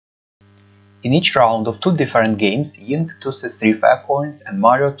In each round of 2 different games, Ying tosses 3 fair coins and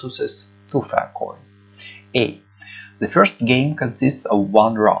Mario tosses 2 fair coins. A. The first game consists of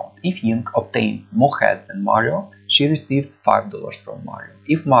 1 round. If Ying obtains more heads than Mario, she receives $5 from Mario.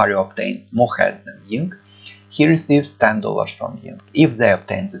 If Mario obtains more heads than Ying, he receives $10 from Ying. If they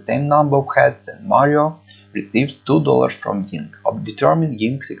obtain the same number of heads, then Mario receives $2 from Ying. Determine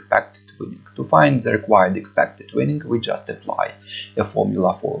Ying's expected winning. To find the required expected winning, we just apply a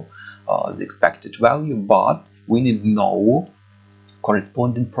formula for the expected value, but we need to know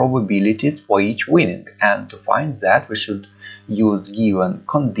corresponding probabilities for each winning, and to find that we should use given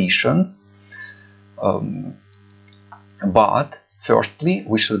conditions, but firstly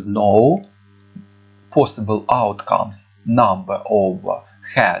we should know possible outcomes, number of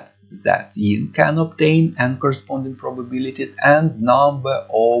heads that Ying can obtain and corresponding probabilities, and number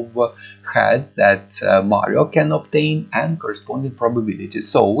of heads that Mario can obtain and corresponding probabilities.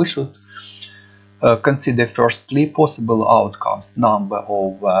 So we should consider firstly possible outcomes, number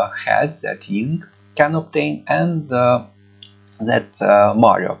of heads that Ying can obtain and that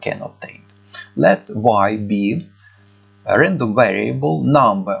Mario can obtain. Let y be a random variable,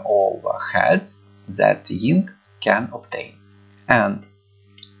 number of heads that Ying can obtain. And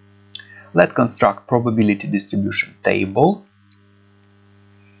let's construct probability distribution table.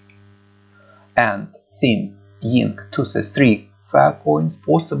 And since Ying tosses 3 fair coins,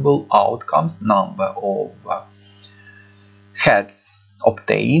 possible outcomes, number of heads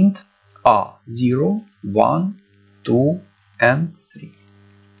obtained are 0, 1, 2, and 3.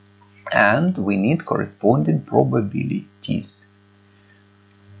 And we need corresponding probabilities.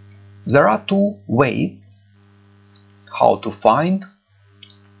 There are 2 ways how to find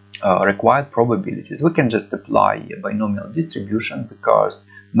required probabilities. We can just apply a binomial distribution, because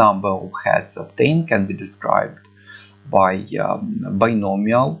number of heads obtained can be described by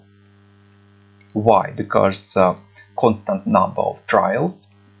binomial. Why? Because constant number of trials,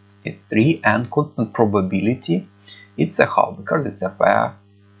 it's 3, and constant probability, it's a half, because it's a fair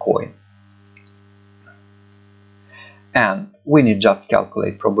coin. And we need just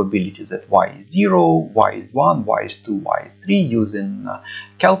calculate probabilities that y is 0, y is 1, y is 2, y is 3 using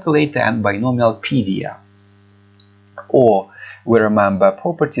calculator and binomial PDF. Or we remember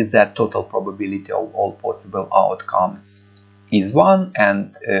properties that total probability of all possible outcomes is 1,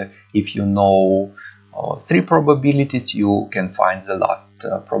 and if you know 3 probabilities, you can find the last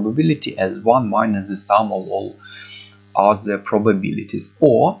probability as 1 minus the sum of all other probabilities.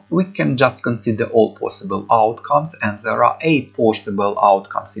 Or we can just consider all possible outcomes, and there are 8 possible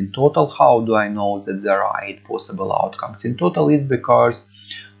outcomes in total. How do I know that there are 8 possible outcomes in total? It's because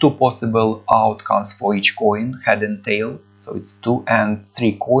 2 possible outcomes for each coin, head and tail, so it's 2, and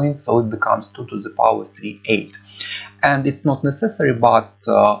 3 coins, so it becomes 2 to the power 3, 8. And it's not necessary, but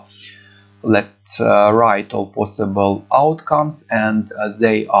let's write all possible outcomes, and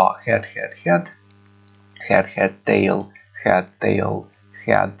they are head, head, head, head, head, tail, head, tail,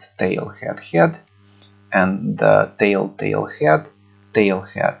 head, tail, head, head, and tail, tail, head, tail,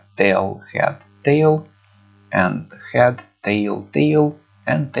 head, tail, head, tail, and head, tail, tail,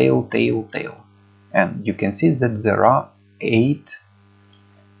 and tail, tail, tail. And you can see that there are 8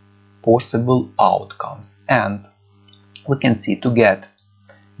 possible outcomes, and we can see to get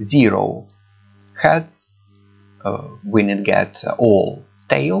 0 heads we need get all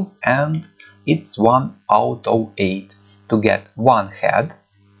tails, and it's 1 out of 8. To get 1 head,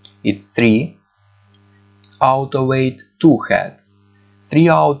 it's 3 out of 8, 2 heads, 3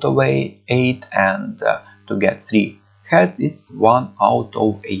 out of 8, and to get 3 heads, it's 1 out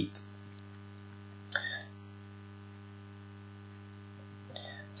of 8.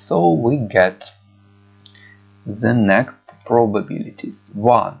 So we get the next probabilities: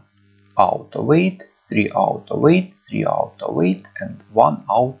 1 out of 8, 3 out of 8, 3 out of 8, and 1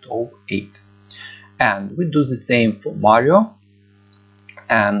 out of 8. And we do the same for Mario,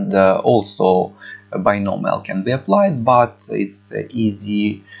 and also a binomial can be applied, but it's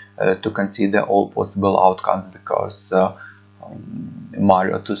easy to consider all possible outcomes, because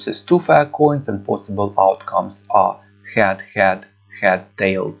Mario tosses 2 fair coins, and possible outcomes are head, head, head,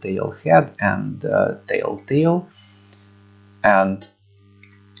 tail, tail, head, and tail, tail. And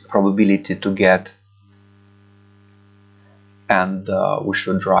probability to get, and we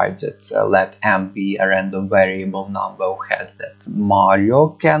should write that let m be a random variable, number of heads that Mario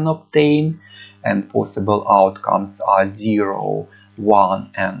can obtain, and possible outcomes are 0,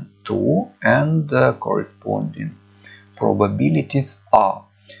 1, and 2, and corresponding probabilities are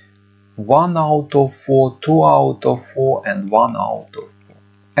 1 out of 4, 2 out of 4, and 1 out of 4.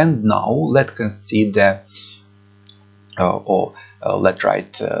 And now let's consider or let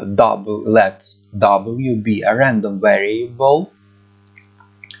W be a random variable,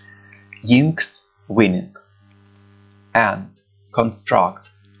 Ying's winning, and construct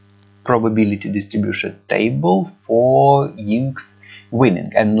probability distribution table for Ying's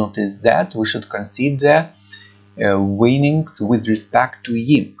winning. And notice that we should consider winnings with respect to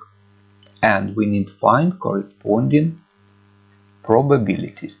Ying, and we need to find corresponding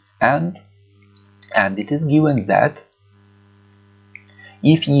probabilities. And it is given that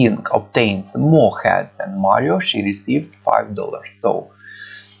if Ying obtains more heads than Mario, she receives $5. So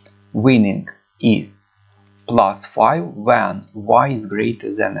winning is +5 when y is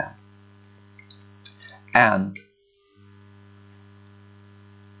greater than m.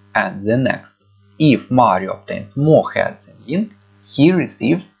 And the next, if Mario obtains more heads than Ying, he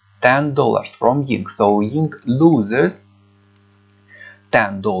receives $10 from Ying. So Ying loses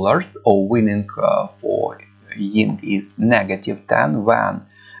 $10, or winning for Ying is -10 when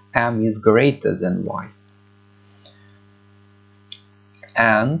m is greater than y.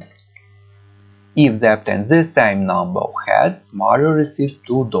 And if they obtain the same number of heads, Mario receives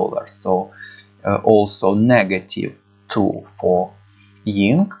 $2. So also -2 for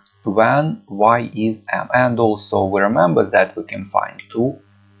Ying when y is m. And also we remember that we can find 2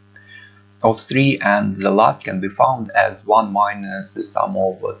 of 3, and the last can be found as 1 minus the sum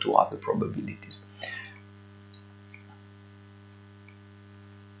of 2 other probabilities.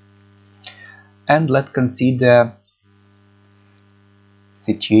 And let's consider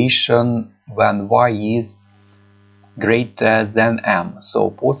situation when y is greater than m. So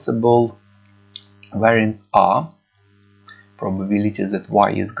possible variants are probabilities that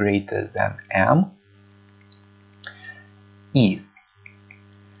y is greater than m is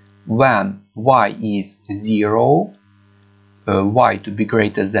when y is 0, y to be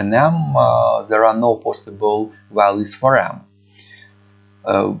greater than m, there are no possible values for m.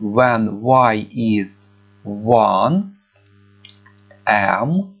 When y is 1,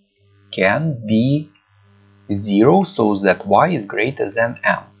 m can be 0, so that y is greater than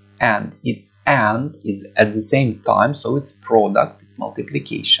m. And its AND is at the same time, so it's product,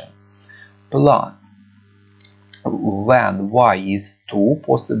 multiplication. Plus, when y is 2,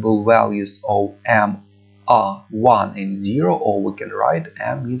 possible values of m are 1 and 0, or we can write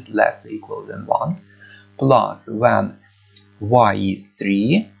m is less or equal than 1. Plus, when y is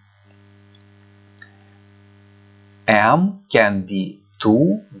 3, m can be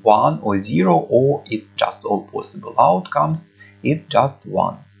 2, 1 or 0, or it's just all possible outcomes, it's just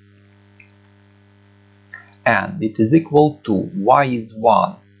 1. And it is equal to y is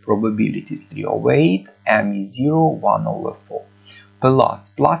 1, probability is 3 over 8, m is 0, 1 over 4.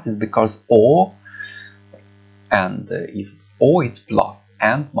 Plus is because O, and if it's O, it's plus,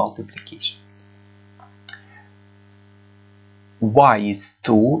 and multiplication. Y is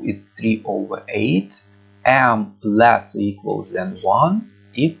 2, it's 3 over 8, m less or equal than 1,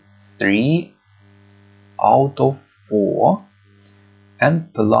 it's 3 out of 4,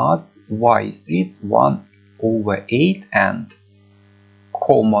 and plus y is 3, it's 1 over 8, and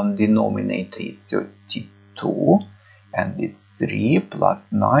common denominator is 32, and it's 3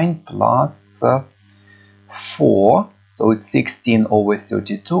 plus 9 plus 4, so it's 16 over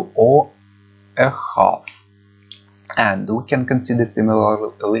 32, or a half. And we can consider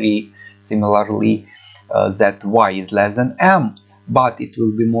similarly that y is less than m, but it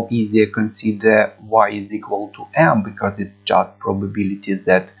will be more easier consider y is equal to m, because it's just probability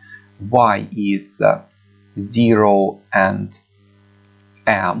that y is 0 and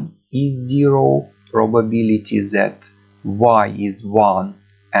m is 0, probability that y is 1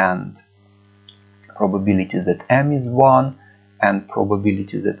 and probability that m is 1, and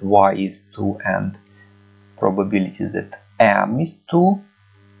probability that y is 2 and probability that m is 2,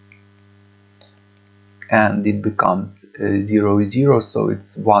 and it becomes 0, 0, so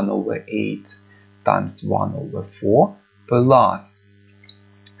it's 1 over 8 times 1 over 4 plus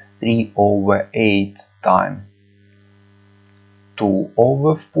 3 over 8 times 2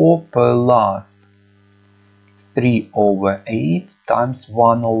 over 4 plus 3 over 8 times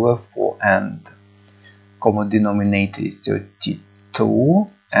 1 over 4, and common denominator is 32,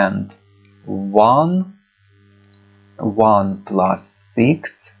 and 1 plus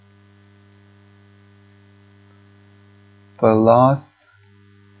 6 plus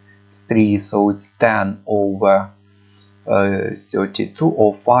 3, so it's 10 over 32,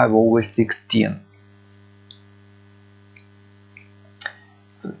 or 5 over 16.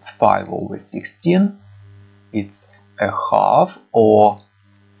 So it's 5 over 16, it's a half, or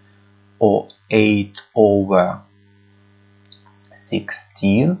 8 over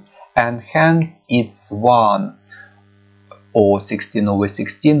 16, and hence it's 1 or 16 over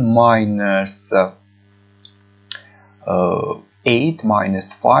 16 minus 8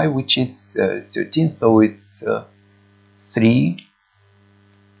 minus 5, which is 13, so it's 3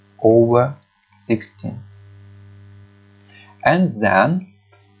 over 16. And then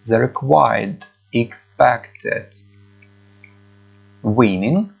the required expected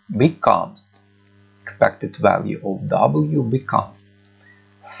winning becomes, expected value of W becomes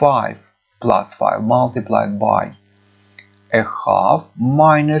 5 plus 5 multiplied by a half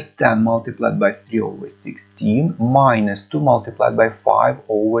minus 10 multiplied by 3 over 16 minus 2 multiplied by 5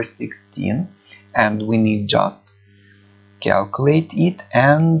 over 16, and we need just calculate it,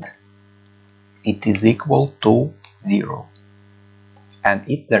 and it is equal to 0, and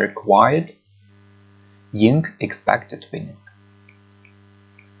it's the required Ying expected winning.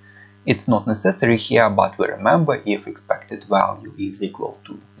 It's not necessary here, but we remember if expected value is equal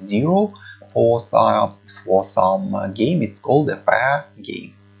to 0 for some game, it's called a fair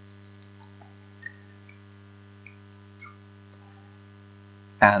game.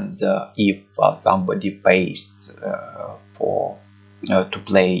 And if somebody pays to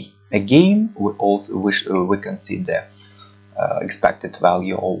play a game, we consider expected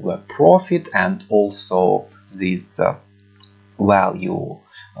value of profit, and also this value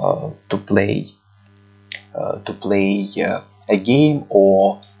to play a game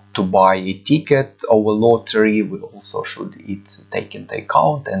or to buy a ticket or a lottery, we also should take into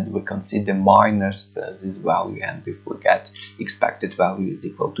account, and we consider minus this value, and if we get expected value is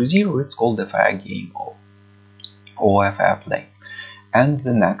equal to 0, it's called a fair game or a fair play. And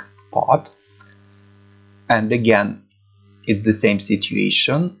the next part, and again it's the same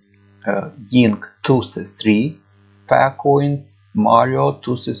situation. Ying chooses 3 fair coins, Mario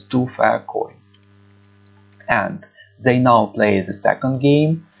chooses 2 fair coins, and they now play the second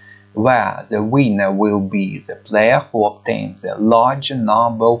game, where the winner will be the player who obtains a larger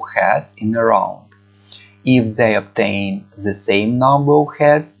number of heads in a round. If they obtain the same number of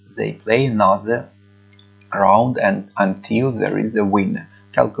heads, they play another round and until there is a winner.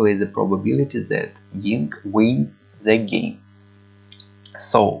 Calculate the probability that Ying wins the game.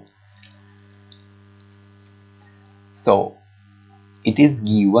 So it is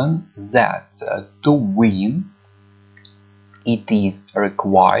given that to win, it is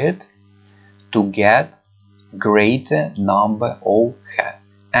required to get greater number of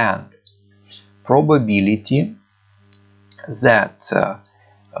heads, and probability that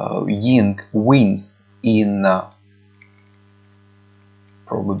Ying wins in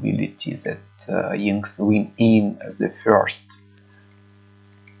Ying's win in the first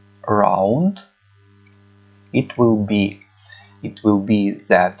round, it will be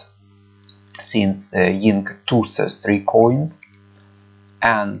that since Ying chooses 3 coins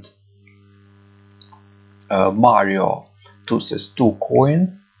and Mario chooses 2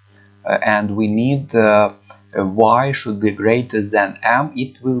 coins, and we need y should be greater than m,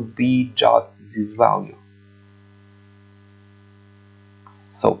 it will be just this value.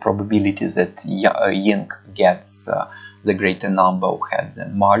 So probability that Ying gets the greater number of heads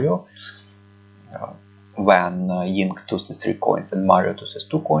than Mario when Ying chooses 3 coins and Mario chooses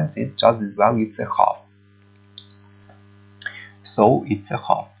 2 coins, it's just this value, it's a half. So it's a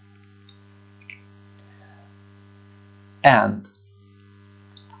half. And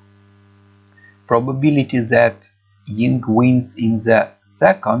probability that Ying wins in the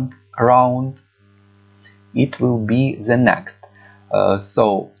second round, it will be the next.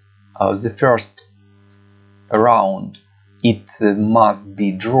 The first round, it must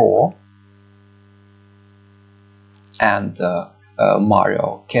be draw, and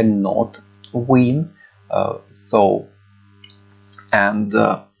Mario cannot win.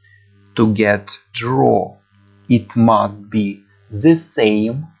 To get draw, it must be the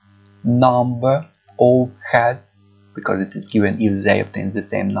same number of heads, because it is given if they obtain the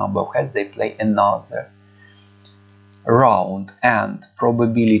same number of heads, they play another round, and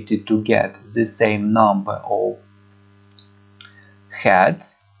probability to get the same number of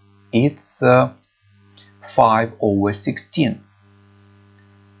heads, it's 5 over 16.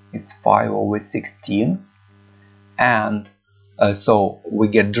 It's 5 over 16, and so we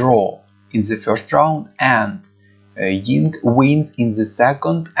get draw in the first round, and Ying wins in the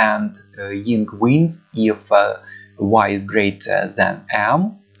second, and Ying wins if y is greater than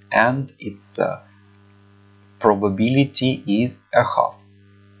m, and its probability is a half.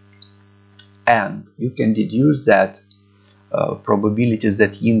 And you can deduce that probability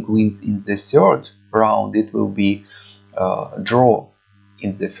that Ying wins in the third round, it will be draw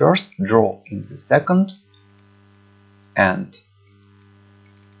in the first, draw in the second, and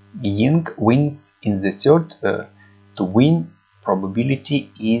Ying wins in the third to win probability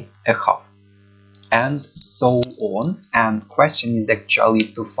is a half, and so on. And question is actually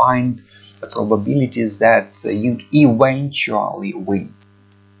to find the probability that Ying eventually wins,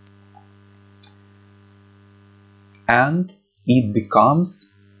 and it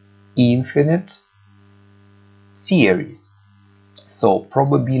becomes infinite series. So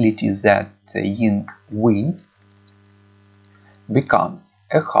probability that Ying wins becomes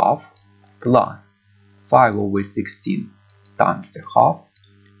a half plus 5/16 times a half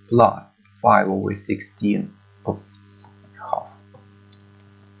plus 5/16 half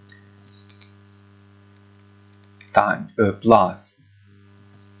times plus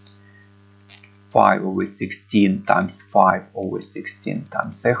 5/16 times 5/16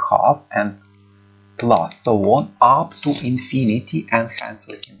 times a half, and plus so on up to infinity, and hence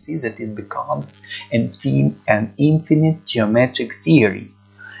we can see that it becomes an infinite geometric series.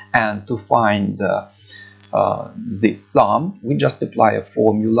 And to find this sum, we just apply a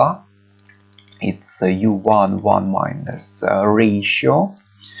formula. It's u1 1 minus ratio,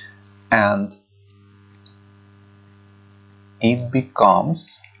 and it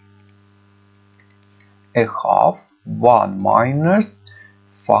becomes a half 1 minus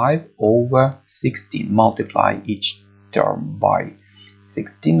 5/16. Multiply each term by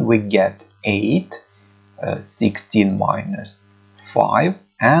 16, we get 8, 16 minus 5,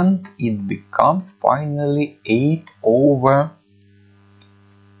 and it becomes finally 8/11,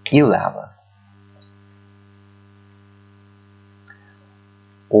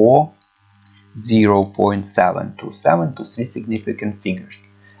 or 0.727 to 3 significant figures,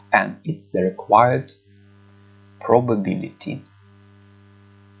 and it's the required probability.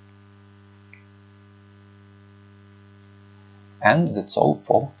 And that's all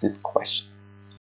for this question.